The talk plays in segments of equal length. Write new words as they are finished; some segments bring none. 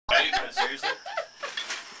Seriously?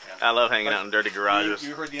 I love hanging out in dirty garages.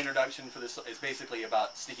 You heard the introduction for this. It's basically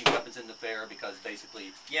about sneaking weapons in the fair because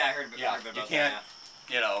basically... Yeah, I heard a bit about that. You can't,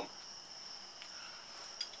 you know...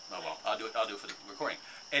 Oh, well, I'll do it for the recording.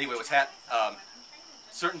 Anyway, what's happening...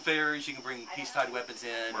 certain fairs you can bring piece-tied weapons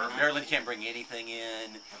in. Maryland can't bring anything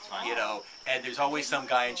in. That's fine. You know, and there's always some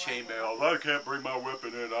guy in chainmail. I can't bring my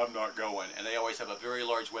weapon in. I'm not going. And they always have a very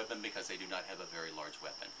large weapon because they do not have a very large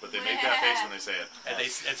weapon. But they make that face when they say it. And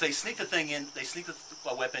they sneak the thing in. They sneak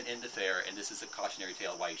a weapon into fair, and this is a cautionary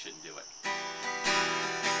tale why you shouldn't do it.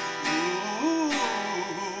 Ooh,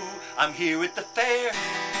 I'm here at the fair.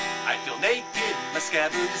 I feel naked. My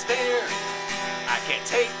scabbard is bare. I can't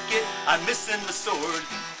take it, I'm missing the sword.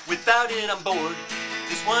 Without it, I'm bored.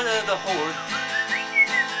 Just one of the horde.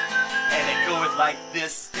 And it goeth like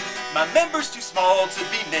this. My member's too small to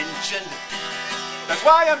be mentioned. That's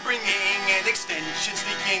why I'm bringing an extension.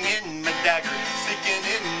 Sneaking in my dagger. Sneaking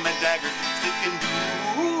in my dagger. Sneaking,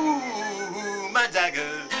 ooh, my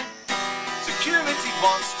dagger. Security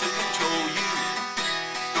wants to control you.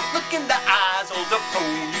 Don't look in the eyes or the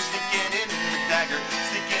phone. You sneaking in the dagger.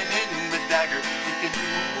 Sneaking in the dagger.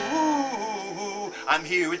 Ooh, I'm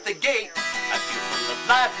here at the gate. I feel full of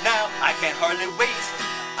life now. I can't hardly wait.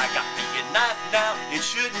 I got me a knife now. It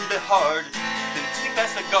shouldn't be hard to sneak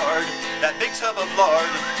past the guard. That big tub of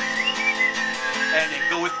lard. And it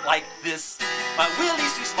goeth like this. My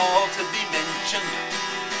willie's too small to be mentioned.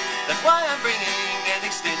 That's why I'm bringing an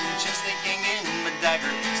extension. Sneaking in my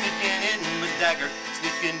dagger. Sneaking in my dagger.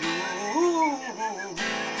 Sneaking, ooh,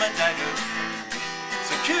 my dagger.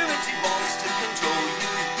 Security wants to control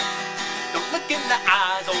you. Don't look in the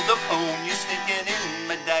eyes or the phone. You're sneaking in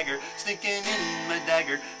my dagger. Sneaking in my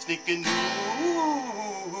dagger. Sneaking,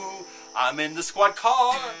 ooh. I'm in the squad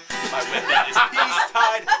car. My weapon is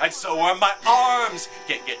piece-tied, and so are my arms.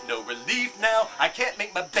 Can't get no relief now. I can't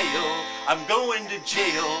make my bail. I'm going to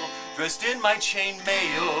jail, dressed in my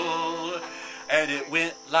chainmail. And it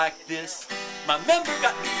went like this. My member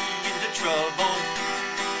got me into trouble.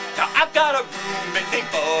 Now I've got a roommate named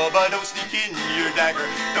Bubba. Don't sneak in your dagger.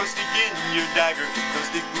 Don't sneak in your dagger. Don't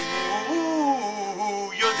sneak,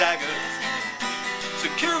 ooh, your dagger.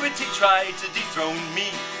 Security tried to dethrone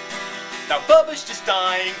me. Now Bubba's just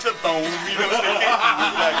dying to bone me. Don't sneak in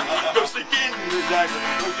your dagger. Don't sneak in your dagger.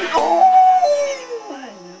 Don't sneak, ooh.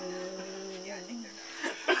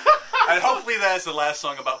 And hopefully that's the last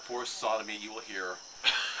song about forced sodomy you will hear.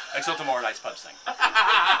 Until tomorrow night's pub sing. Wow.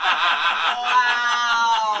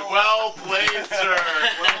 Well played, sir.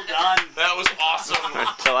 Well done. That was awesome.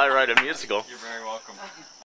 Until I write a musical. You're very welcome.